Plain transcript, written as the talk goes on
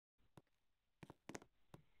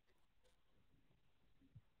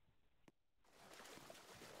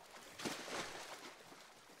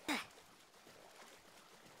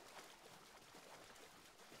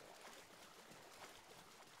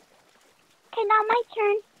Okay, now my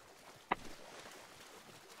turn.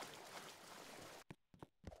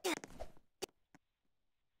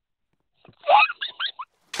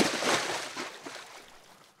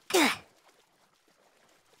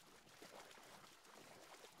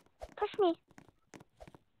 Push me.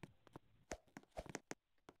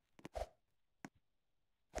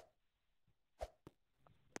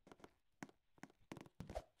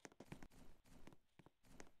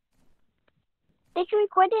 Did you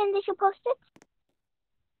record it and did you post it?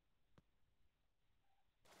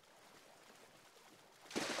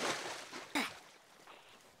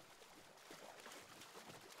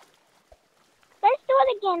 Let's do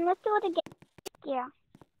it again. Let's do it again. Yeah.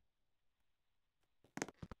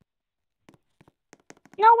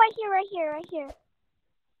 No, right here, right here, right here.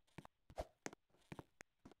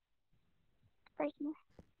 Right here.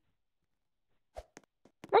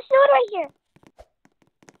 Let's do it right here.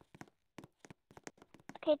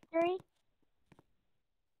 Okay, 3.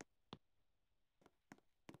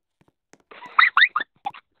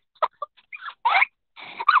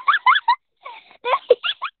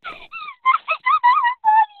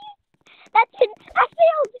 I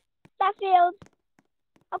failed. That failed.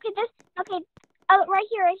 Okay, okay. Right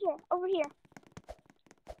here, over here.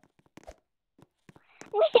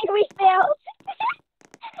 We failed.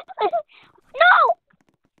 No!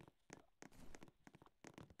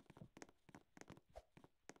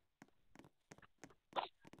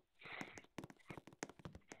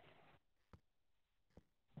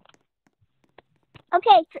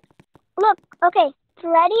 Okay, look. Okay,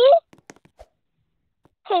 ready?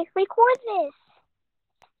 Okay, record this.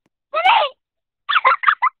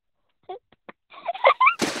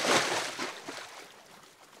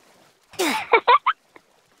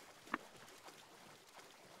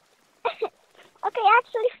 Okay,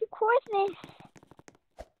 actually record this.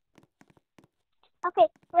 Okay,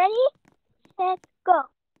 ready, set, go.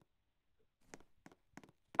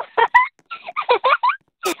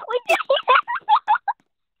 We did it.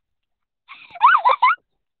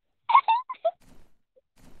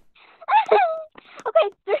 Okay,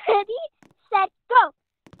 ready, set, go.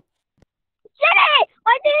 Jimmy,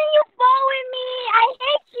 why didn't you follow me? I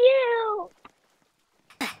hate you.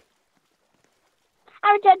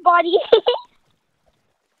 I'm a dead body.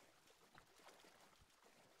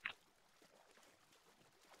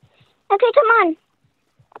 Okay, come on.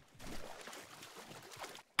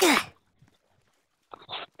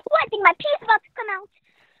 Oh, I think my pee is about to come out.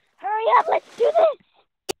 Hurry up, let's do this.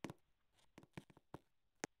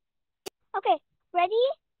 Okay, ready?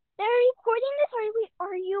 They're recording this, or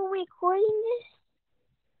are you recording this?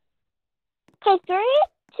 Okay, 3,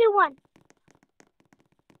 2, 1.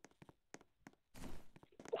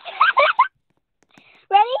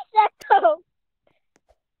 Ready, set, go.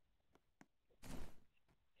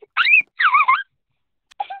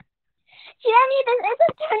 Jenny, this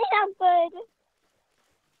isn't turning out good.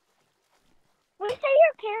 Reset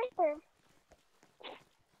your character.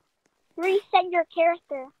 Reset your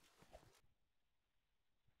character.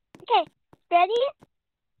 Okay, ready?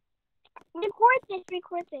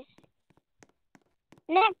 Record this.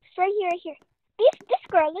 Next, right here. This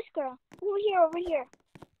girl. Over here.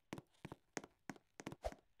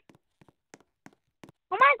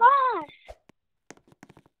 Oh my gosh!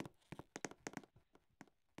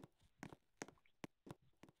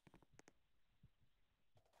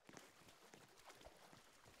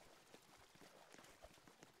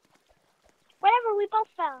 Whatever, we both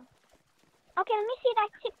fell. Okay, let me see that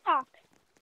TikTok.